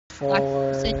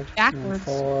forward, backwards. and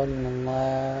forward, and then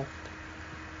left.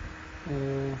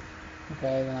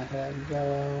 Okay, then I hit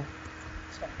yellow.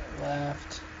 So I go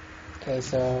left. Okay,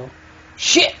 so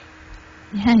shit.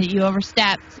 Yeah, you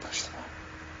overstepped. Push the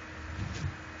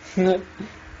button.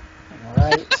 And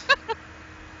right.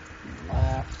 And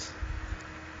left.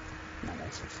 And that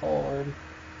makes it forward.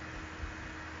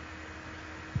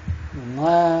 And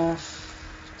left.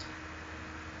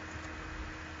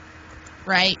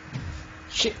 Right.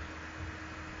 Shit.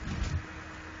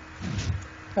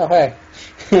 Oh, hey.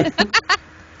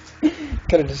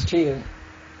 Could have just cheated.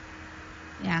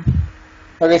 Yeah.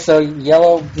 Okay, so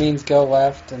yellow means go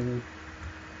left and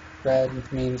red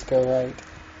means go right.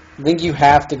 I think you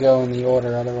have to go in the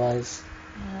order, otherwise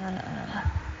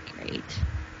Great.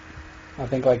 I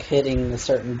think like hitting the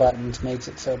certain buttons makes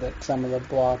it so that some of the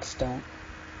blocks don't.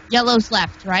 Yellow's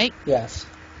left, right? Yes.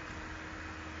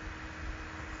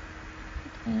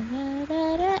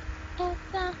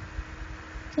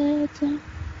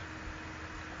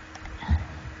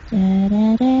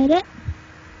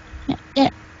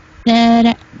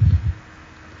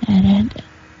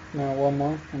 No, one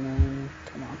more, and then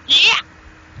come on. Yeah!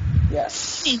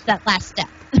 Yes. Needs that last step.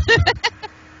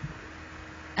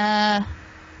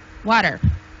 Water.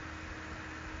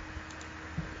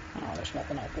 Oh, there's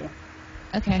nothing up here.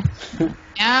 Okay.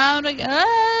 Down we go.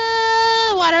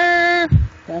 Water.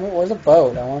 Damn it, where's a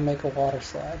boat? I want to make a water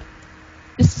slide.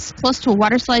 This is as close to a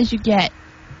water slide as you get.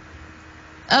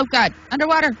 Oh, God.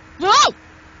 Underwater. Whoa!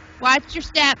 Watch your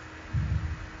step.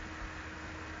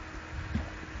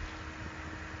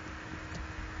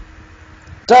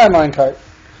 Die, minecart!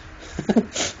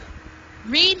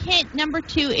 Read hint number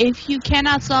 2 if you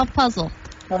cannot solve puzzle.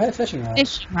 Oh, hey, fishing rod.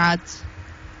 Fishing rods.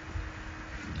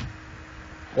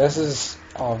 This is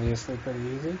obviously pretty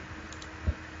easy.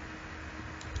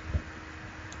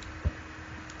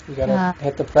 You gotta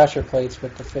hit the pressure plates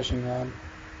with the fishing rod.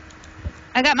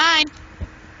 I got mine.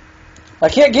 I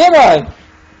can't get mine!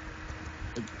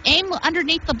 Aim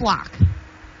underneath the block.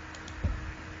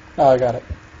 Oh, I got it.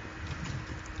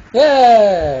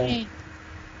 Yay!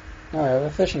 Now I have a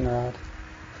fishing rod.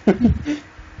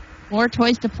 More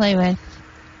toys to play with.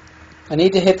 I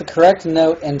need to hit the correct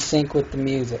note and sync with the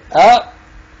music. Oh!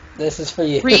 This is for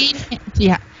you.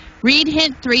 Read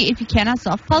hint 3 if you cannot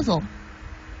solve puzzle.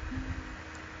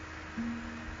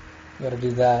 You gotta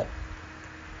do that.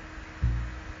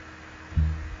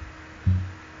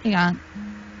 Hang on.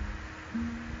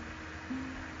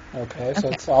 Okay, so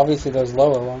it's obviously those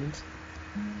lower ones.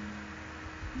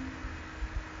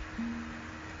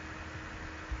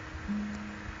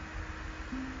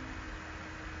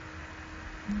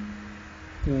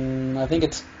 I think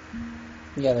it's...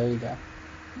 Yeah, there you go.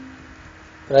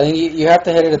 But I think you have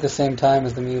to hit it at the same time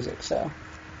as the music, so...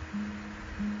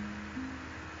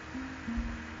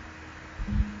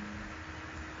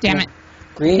 Damn it.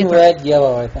 Green, red,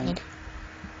 yellow, I think.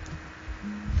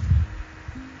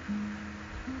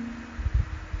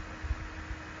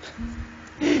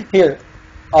 Here,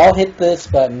 I'll hit this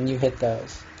button, you hit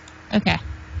those. Okay.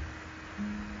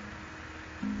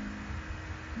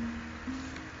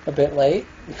 A bit late.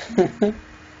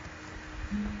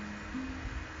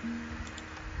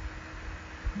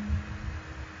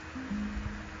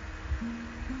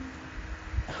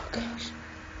 Oh gosh.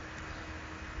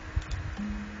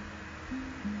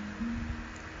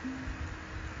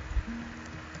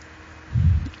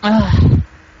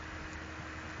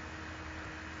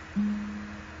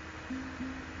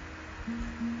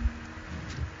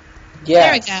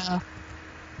 Yes. There we go.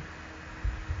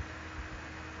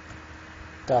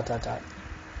 Dot, dot, dot.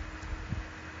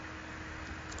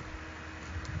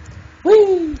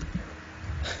 Whee!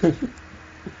 What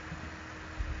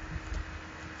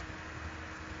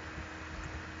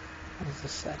does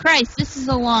this say? Christ, this is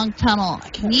a long tunnel.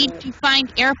 Need to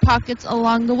find air pockets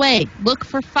along the way. Look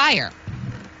for fire.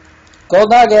 Gold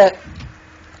nugget!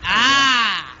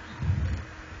 Ah!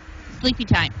 Sleepy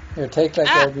time. Here, take that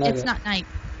gold nugget. It's not night.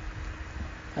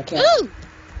 I can't. Ooh!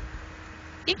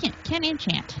 You can't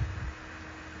enchant.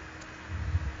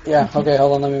 Yeah, okay,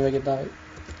 hold on, let me make it night.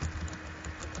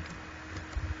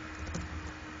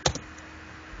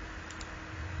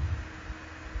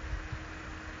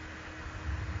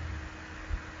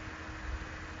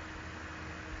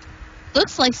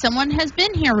 Looks like someone has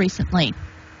been here recently.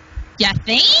 Ya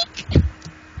think?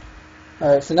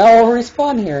 Alright, so now we'll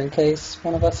respawn here in case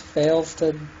one of us fails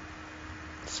to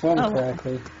swim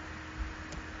correctly.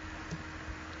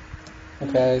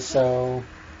 Okay, so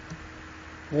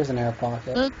here's an air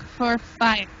pocket. Look for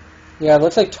fire. Yeah, it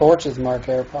looks like torches mark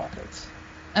air pockets.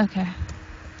 Okay.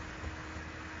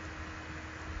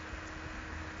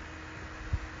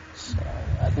 So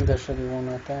I think think there should be one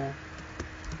right there.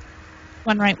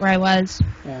 One right where I was.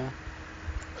 Yeah.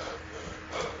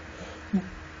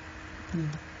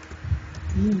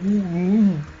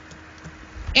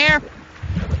 Air.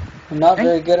 I'm not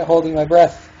very good at holding my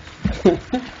breath.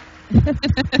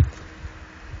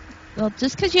 Well,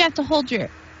 just because you have to hold your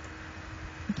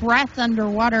breath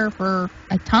underwater for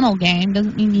a tunnel game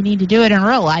doesn't mean you need to do it in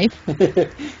real life.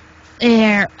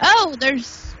 There. Oh,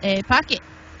 there's a pocket.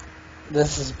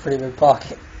 This is a pretty big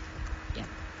pocket. Yeah.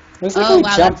 Looks like Oh, we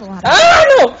wow, jumped. that's a lot. Ah,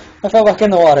 no! I fell back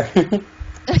in the water.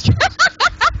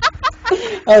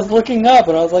 I was looking up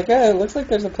and I was like, hey, it looks like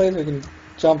there's a place we can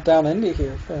jump down into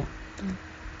here. So.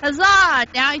 Huzzah!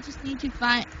 Now I just need to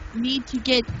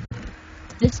get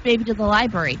this baby to the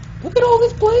library. Look at all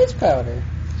this blaze powder.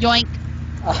 Yoink.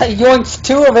 I yoinked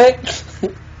 2 of it.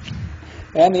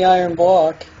 And the iron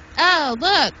block. Oh,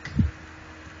 look.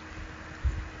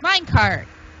 Minecart.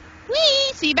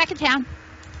 Whee! See you back in town.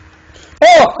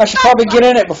 Oh, I should probably get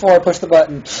in it before I push the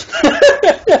button.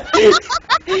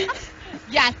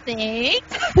 Yeah,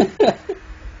 thanks.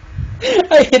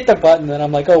 I hit the button and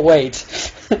I'm like, oh wait.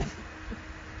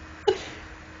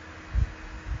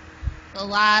 A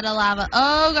lot of lava.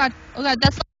 Oh god. Oh god,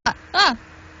 that's lava. Ah.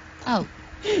 Oh.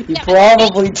 You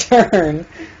probably turn.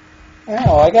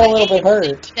 Ow, I got a little bit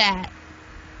hurt. That.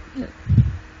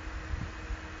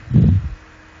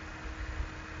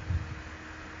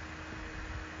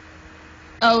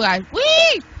 Oh god.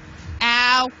 Whee!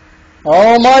 Ow.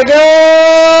 Oh my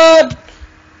god!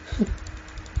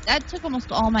 That took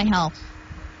almost all my health.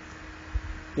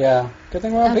 Yeah, good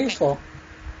thing we're on Okay. peaceful.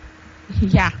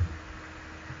 Yeah.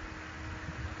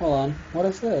 Hold on, what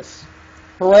is this?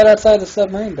 We're right outside the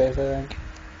submarine base, I think.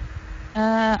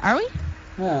 Are we?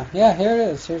 Yeah, here it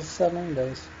is. Here's the submarine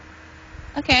base.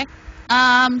 Okay.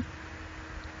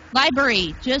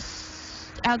 Library,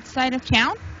 just outside of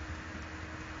town?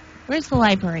 Where's the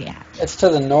library at? It's to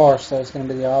the north, so it's going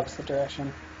to be the opposite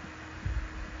direction.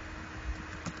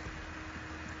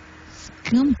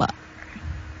 Scuba.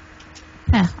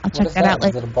 Huh, I'll check What is that out Is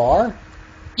later. it a bar?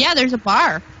 Yeah, there's a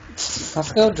bar.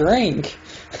 Let's go drink.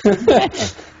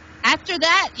 After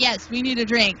that, yes, we need a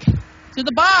drink. To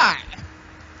the bar.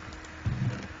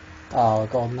 Oh, a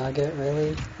gold nugget,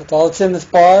 really? That's all that's in this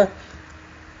bar?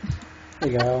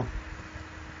 There you go.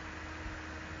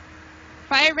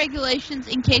 Fire regulations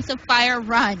in case of fire,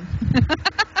 run.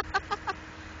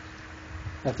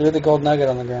 I threw the gold nugget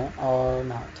on the ground. Or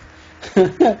not.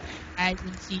 Guys,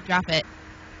 let's see, drop it.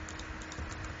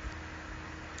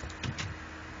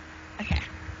 Okay.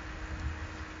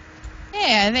 Yeah, I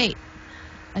have 8.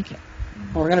 Okay.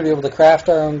 We're going to be able to craft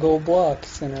our own gold block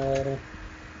sooner or later.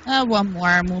 One more,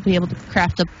 and we'll be able to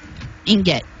craft a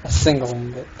ingot. A single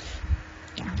ingot.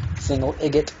 Yeah. Single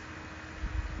ingot.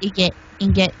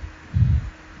 Ingot.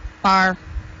 Bar.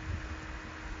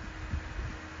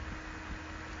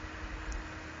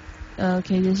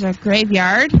 Okay, this is our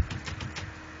graveyard.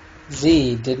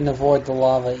 Z didn't avoid the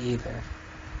lava either.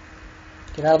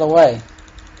 Get out of the way.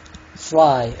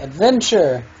 Sly.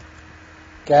 Adventure!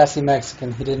 Gassy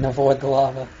Mexican. He didn't avoid the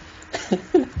lava.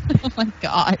 Oh my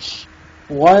gosh.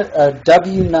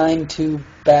 W92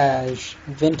 Badge.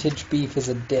 Vintage beef is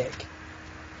a dick.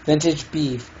 Vintage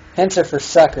beef. Hence are for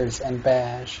suckers and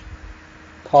bash.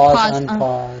 Pause,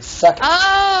 unpause. Suck it.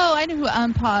 Oh, I know who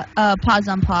pause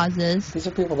unpause is. These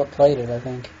are people that played it, I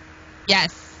think.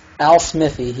 Yes. Al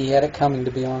Smithy, he had it coming,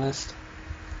 to be honest.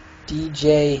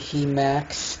 DJ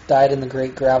He-Max died in the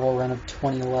Great Gravel Run of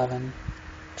 2011.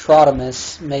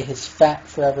 Trotimus, may his fat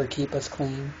forever keep us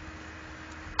clean.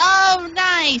 Oh,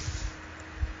 nice.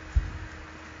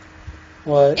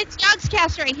 What? It's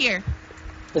Yogscast right here.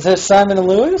 Is this Simon and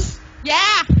Lewis?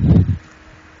 Yeah.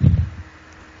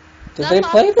 Did they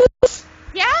play this?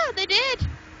 Yeah, they did.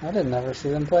 I didn't ever see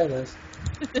them play this.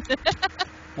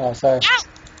 Oh, sorry. Ow.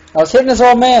 I was hitting this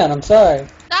old man, I'm sorry.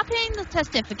 Stop hitting the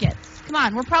certificates. Come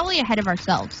on, we're probably ahead of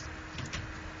ourselves.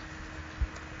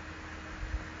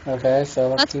 Okay,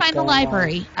 so Let's keep find the going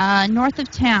library. North of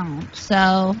town. So,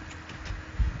 on.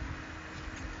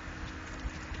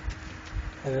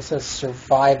 Okay, this says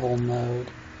survival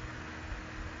mode.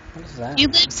 What is that? he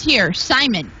lives here,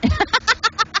 Simon.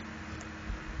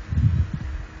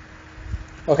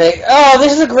 Okay, oh,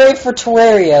 this is great for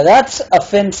Terraria. That's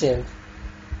offensive.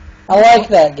 I like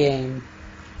that game.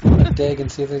 I'm gonna dig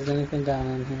and see if there's anything down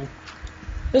in here.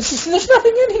 There's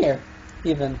nothing in here,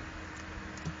 even.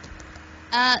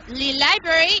 The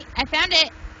library. I found it.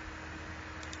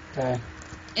 Okay.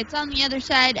 It's on the other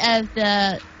side of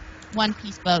the One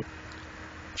Piece boat.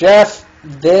 Jeff,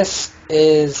 this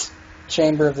is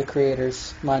Chamber of the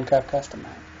Creators Minecraft custom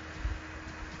map.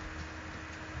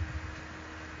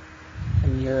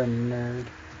 And You're a nerd.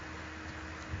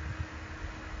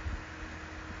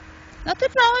 Nothing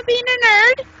wrong with being a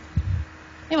nerd.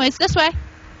 Anyways, this way.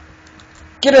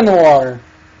 Get in the water.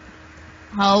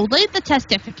 Oh, leave the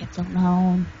testificates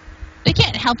alone. They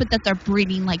can't help it that they're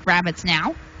breeding like rabbits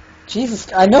now.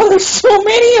 Jesus, I know there's so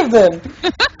many of them.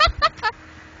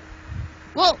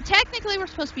 Well, technically we're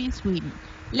supposed to be in Sweden.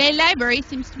 Le Library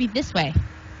seems to be this way.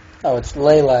 Oh, it's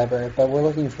Lay Library, but we're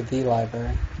looking for the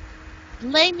library.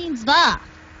 Le means the.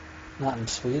 Not in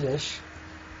Swedish.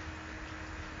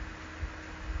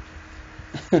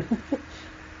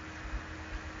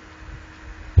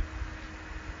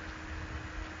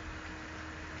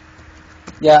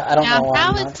 Yeah, I don't know Now, why how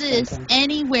I'm is not this thinking.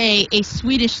 anyway a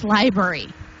Swedish library?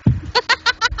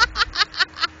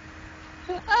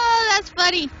 Oh, that's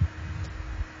funny.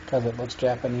 Because it looks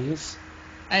Japanese.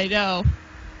 I know.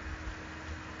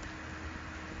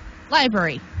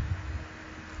 Library.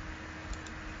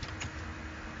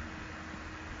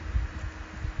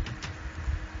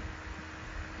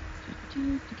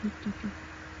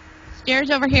 Stairs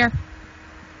over here.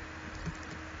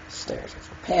 Stairs are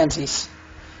for pansies.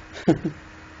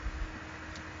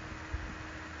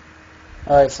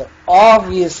 Alright, so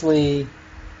obviously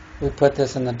we put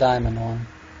this in the diamond one.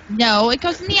 No, it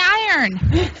goes in the iron.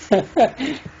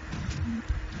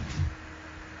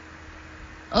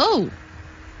 Oh.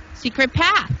 Secret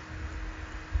path.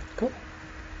 Cool.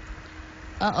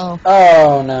 Uh-oh.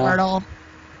 Oh no. Portal.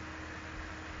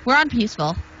 We're on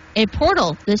peaceful. A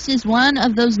portal. This is one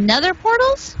of those nether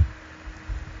portals?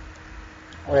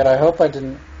 Wait, I hope I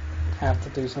didn't have to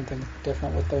do something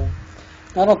different with the...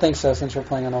 I don't think so, since we're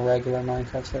playing on a regular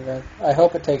Minecraft server. I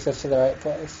hope it takes us to the right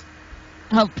place.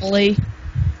 Hopefully.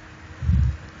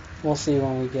 We'll see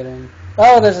when we get in.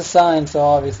 Oh, there's a sign, so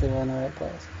obviously we're in the right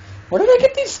place. Where did I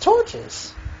get these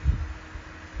torches?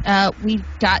 We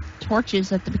got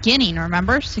torches at the beginning,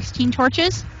 remember? 16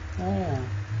 torches? Oh, yeah.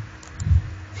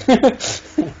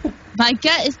 My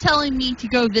gut is telling me to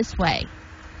go this way.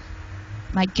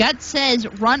 My gut says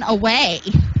run away.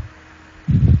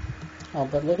 Oh,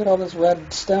 but look at all this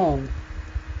red stone.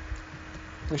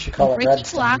 We should call it Bricky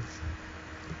redstone. blocks.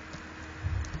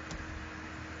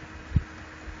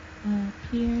 Up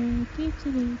here,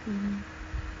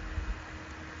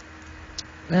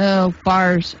 oh,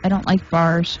 bars. I don't like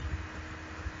bars.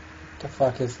 The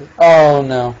fuck is this? Oh,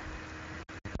 no.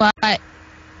 But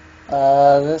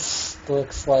This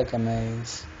looks like a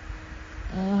maze.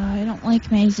 I don't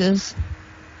like mazes.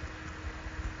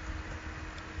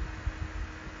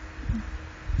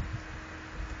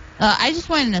 I just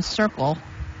went in a circle.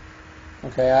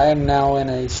 Okay, I am now in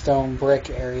a stone brick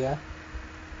area.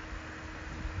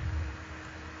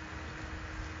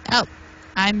 Oh,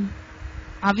 I'm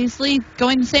obviously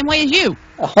going the same way as you.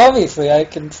 Obviously, I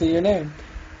can see your name.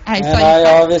 I And saw you.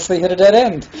 I obviously hit a dead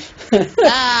end.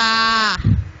 Ah.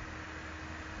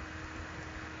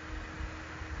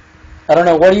 I don't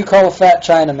know, what do you call a fat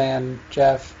Chinaman,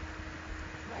 Jeff?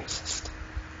 Racist.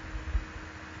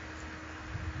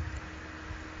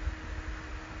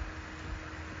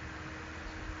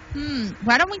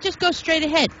 Why don't we just go straight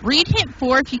ahead? Read hint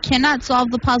 4 if you cannot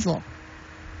solve the puzzle.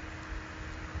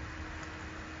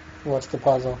 What's the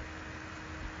puzzle?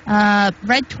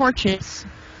 Red torches.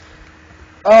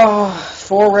 Oh,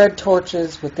 4 red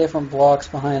torches with different blocks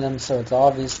behind them, so it's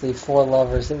obviously 4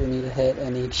 levers that we need to hit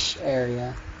in each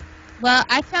area. Well,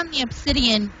 I found the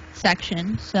obsidian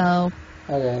section, so...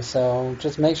 Okay, so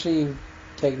just make sure you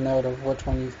take note of which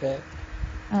one you've hit.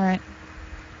 Alright.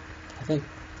 I think...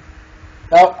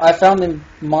 Oh, I found the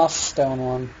moss stone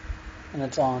one, and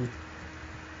it's on.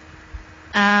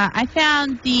 I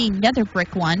found the nether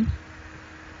brick one.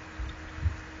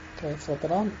 Okay, flip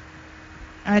it on.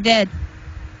 I did.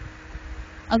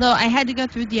 Although I had to go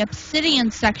through the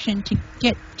obsidian section to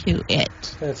get to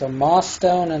it. Okay, so moss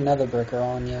stone and nether brick are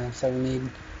on, yeah. So we need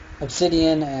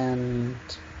obsidian and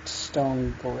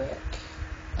stone brick.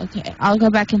 Okay, I'll go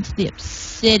back into the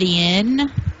obsidian.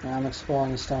 Yeah, I'm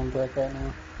exploring stone brick right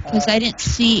now. Because I didn't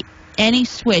see any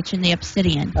switch in the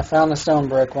obsidian. I found the stone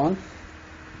brick one.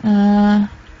 Let's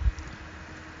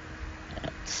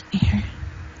see here.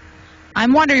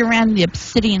 I'm wandering around the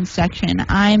obsidian section.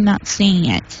 I'm not seeing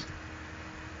it.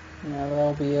 Yeah,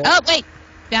 that'll be it. Oh, wait.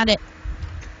 Found it.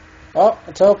 Oh,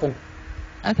 it's open.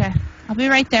 Okay. I'll be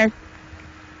right there.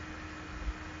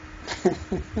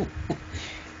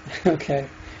 Okay.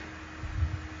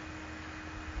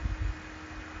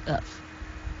 Ugh.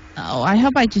 Oh, I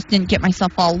hope I just didn't get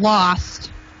myself all lost.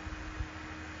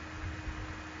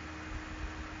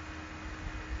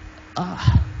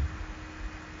 Ugh.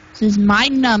 This is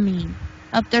mind-numbing.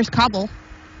 Up there's cobble.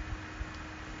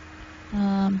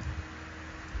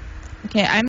 Okay, I'm